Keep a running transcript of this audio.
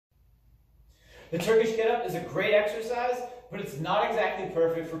The Turkish Get-up is a great exercise, but it's not exactly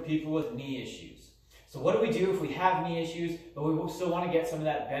perfect for people with knee issues. So what do we do if we have knee issues, but we still want to get some of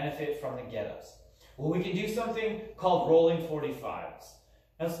that benefit from the get-ups? Well, we can do something called rolling 45s.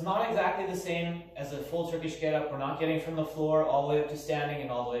 Now, it's not exactly the same as a full Turkish get-up. We're not getting from the floor all the way up to standing and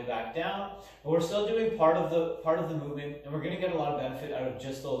all the way back down, but we're still doing part of the movement, and we're going to get a lot of benefit out of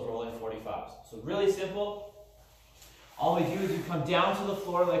just those rolling 45s. So really simple. All we do is we come down to the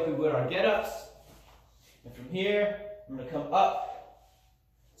floor like we would our get-ups, and from here, I'm going to come up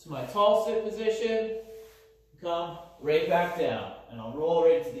to my tall sit position, come right back down, and I'll roll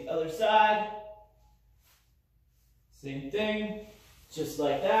right to the other side. Same thing. Just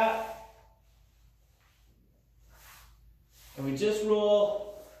like that. And we just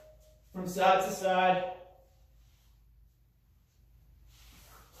roll from side to side.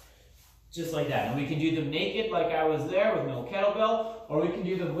 Just like that. And we can do them naked like I was there with no kettlebell, or we can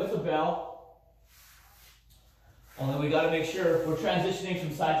do them with a bell. Only we got to make sure we're transitioning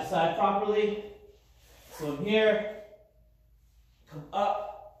from side to side properly. So I'm here, come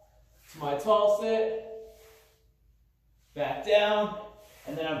up to my tall sit, back down,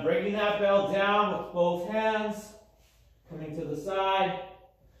 and then I'm bringing that bell down with both hands, coming to the side,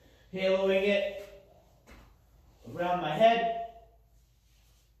 haloing it around my head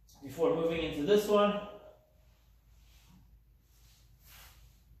before moving into this one.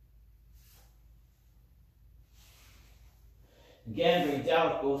 Again, bring it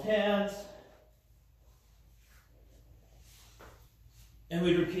down with both hands. And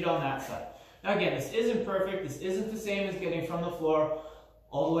we repeat on that side. Now again, this isn't perfect. This isn't the same as getting from the floor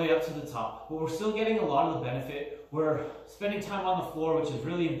all the way up to the top, but we're still getting a lot of the benefit. We're spending time on the floor, which is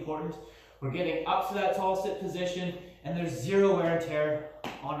really important. We're getting up to that tall sit position, and there's zero wear and tear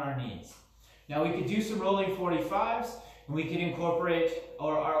on our knees. Now we could do some rolling 45s, and we could incorporate,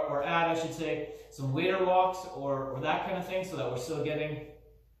 or add, I should say, some waiter walks or that kind of thing, so that we're still getting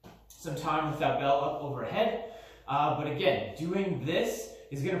some time with that bell up overhead. But again, doing this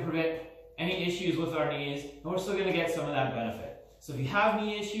is going to prevent any issues with our knees, and we're still going to get some of that benefit. So if you have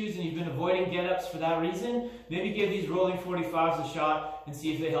knee issues and you've been avoiding get-ups for that reason, maybe give these rolling 45s a shot and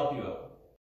see if they help you out.